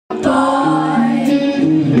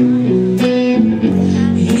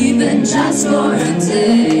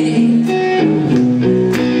day.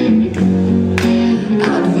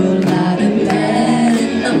 I'd roll out of bed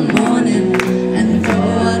in the morning and throw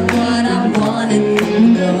out what I wanted to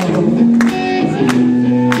know.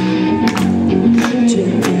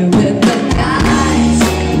 Drinking with the guys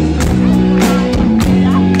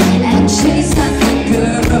and chase after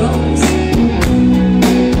girls.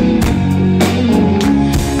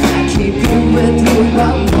 I keep you with who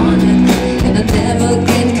I wanted, and I never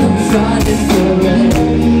get confronted for it,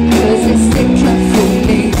 'cause they stick up for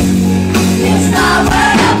me. It's not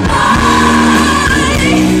what I'm buying.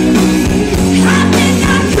 I think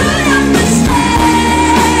I could understand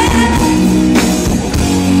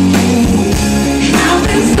how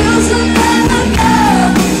it feels to let a girl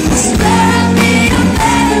swear at me a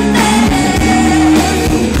better man.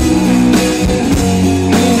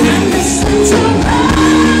 And listen to her,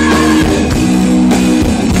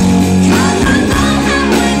 'cause I know how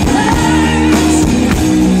it hurts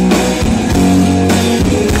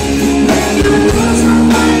when you lose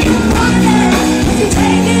someone you wanted. You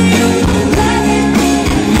take it, you forget it,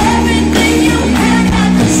 and everything you had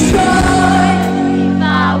got destroyed.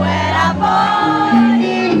 Now when I bought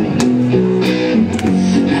it,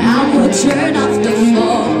 I would turn off the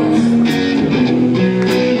phone,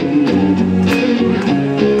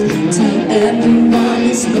 tell everyone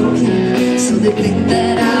it's okay, so they think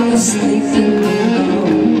that I was sleeping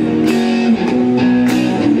alone.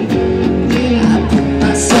 I put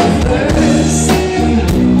myself first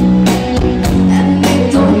and make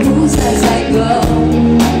the rules as I go,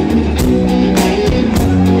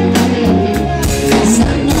 'cause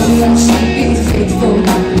I know that she'd be faithful,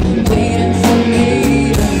 waiting for me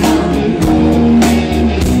to come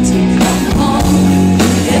home.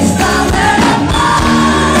 If I were a boy,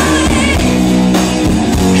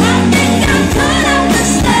 I think I could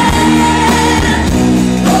understand.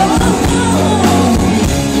 Oh,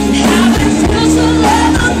 how it feels to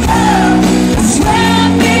let a girl swear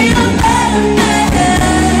I'd be a better man.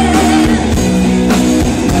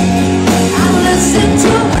 I listen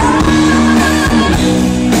to her,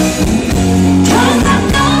 'cause I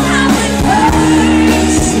know how it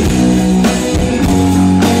hurts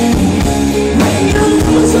when you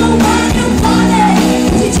lose someone you wanted.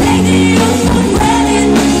 You take it, you for granted,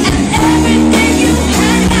 and everything you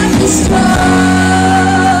had got destroyed.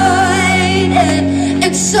 And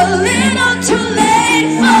it's a little too late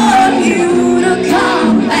for you to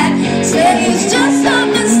come back. Say it's just a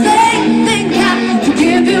mistake, think I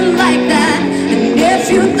forgive you like that. And if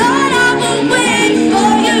you thought I would wait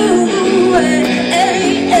for you,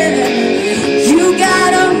 you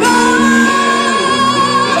gotta roll.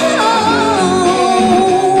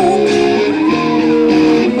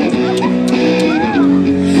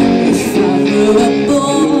 If I were a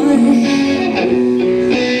boy,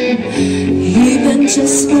 even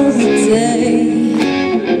just for a day,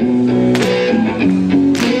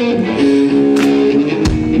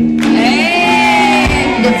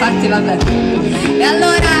 infatti vabbè. E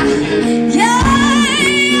allora, yeah,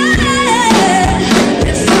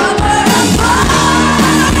 if I were a boy,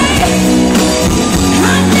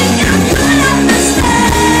 I think I could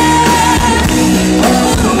understand.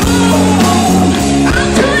 Oh,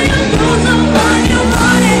 after you lose the one you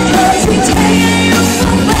wanted, 'cause we take it, you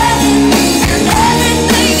for granted, and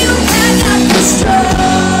everything you had got destroyed.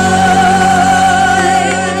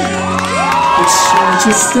 But you're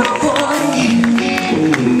just a